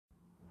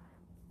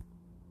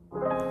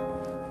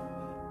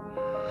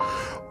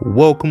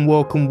Welcome.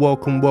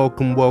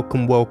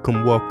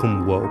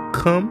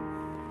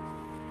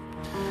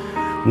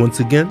 Once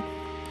again,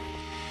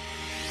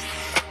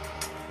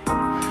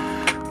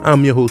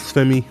 I'm your host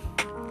Femi,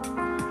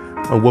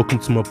 and welcome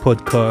to my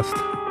podcast,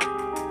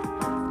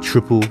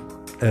 Triple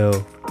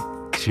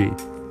LG.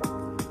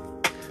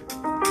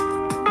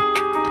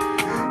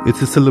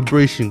 It's a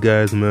celebration,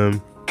 guys, man.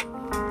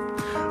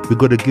 We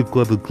gotta give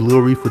God the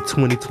glory for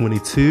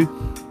 2022.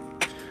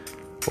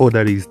 All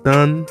that He's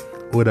done,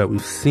 all that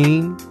we've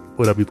seen,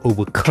 all that we've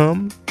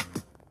overcome.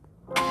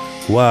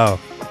 Wow.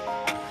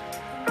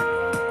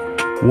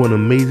 What an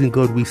amazing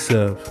God we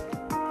serve.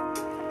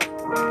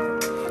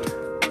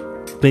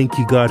 Thank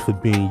you, God, for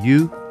being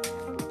you.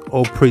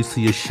 All praise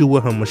to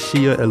Yeshua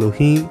HaMashiach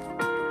Elohim,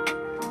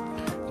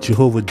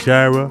 Jehovah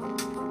Jireh,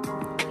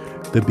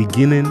 the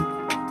beginning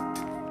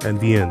and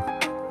the end.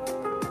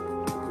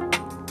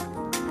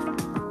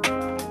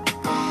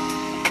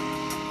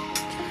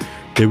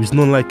 There is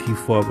none like you,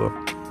 Father.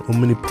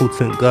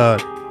 Omnipotent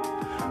God,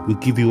 we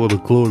give you all the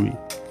glory.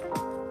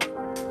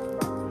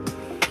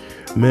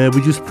 Man,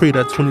 we just pray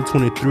that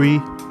 2023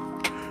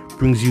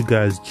 brings you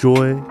guys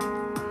joy,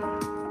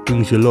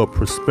 brings you a lot of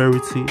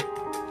prosperity.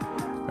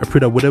 I pray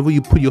that whatever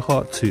you put your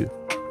heart to,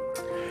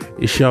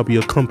 it shall be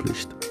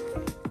accomplished.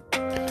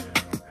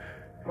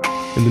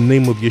 In the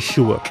name of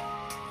Yeshua.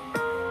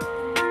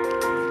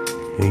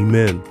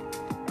 Amen.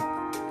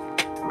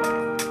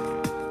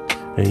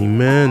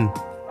 Amen.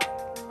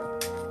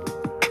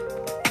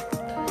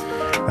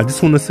 I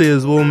just want to say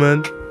as well,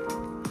 man,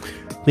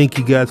 thank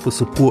you guys for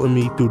supporting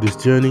me through this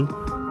journey.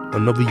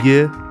 Another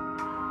year.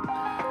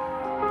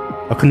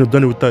 I couldn't have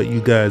done it without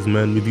you guys,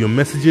 man. With your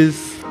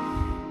messages,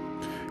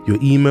 your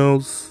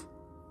emails,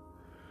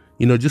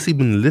 just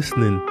even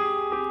listening.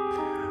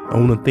 I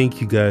want to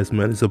thank you guys,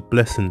 man. It's a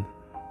blessing.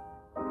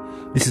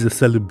 This is a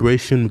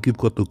celebration. We give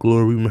God the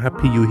glory. I'm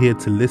happy you're here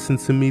to listen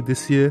to me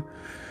this year.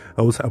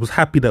 I was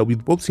happy that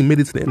we've obviously made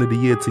it to the end of the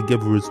year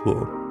together as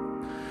well.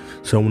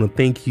 So I want to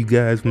thank you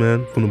guys,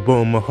 man, from the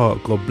bottom of my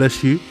heart. God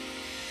bless you.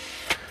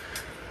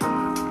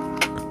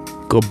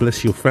 God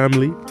bless your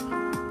family.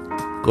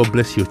 God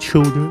bless your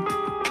children.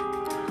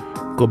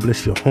 God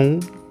bless your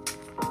home.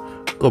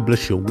 God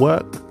bless your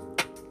work.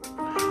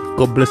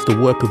 God bless the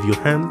work of your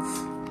hands.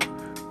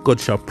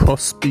 God shall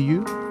prosper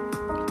you.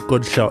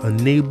 God shall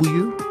enable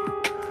you.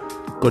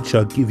 God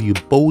shall give you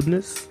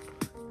boldness.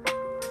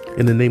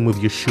 In the name of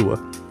Yeshua.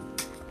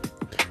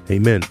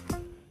 Amen.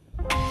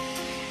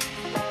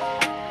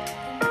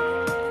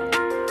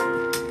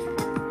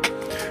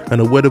 And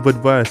a word of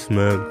advice,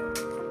 man.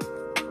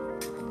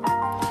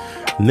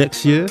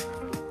 Next year,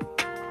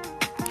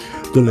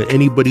 don't let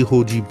anybody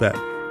hold you back.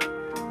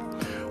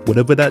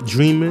 Whatever that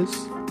dream is,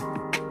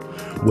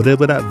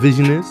 whatever that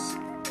vision is,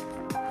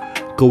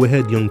 go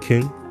ahead, young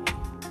king.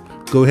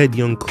 Go ahead,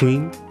 young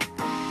queen.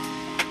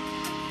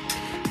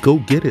 Go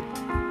get it.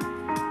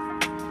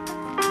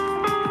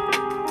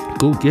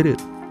 Go get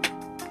it.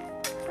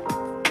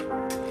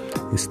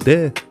 It's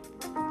there.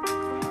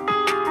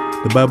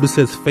 The Bible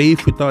says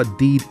faith without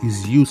deed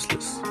is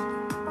useless.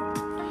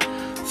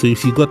 So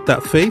if you got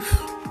that faith,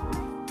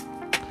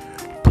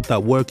 put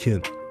that work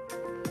in,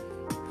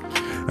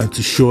 and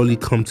to surely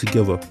come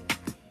together.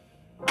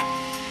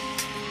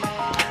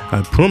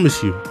 I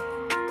promise you,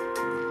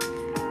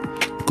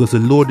 because the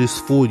Lord is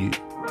for you.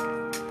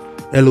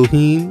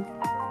 Elohim,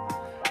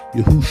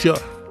 Yahusha,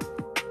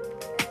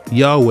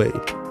 Yahweh,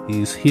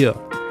 He is here.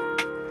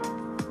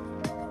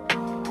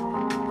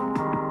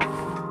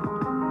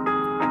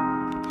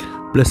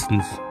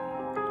 Blessings.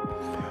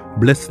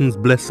 Blessings,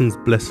 blessings,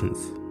 blessings.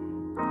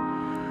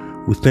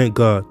 We thank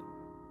God.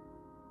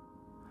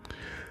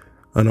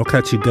 And I'll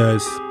catch you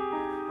guys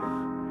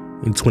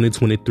in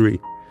 2023.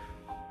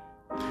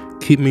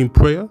 Keep me in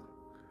prayer,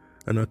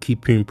 and I'll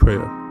keep you in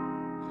prayer.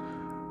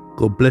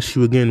 God bless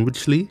you again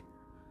richly.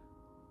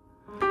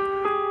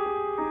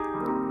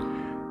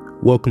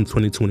 Welcome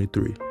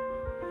 2023.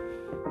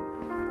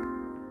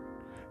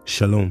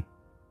 Shalom.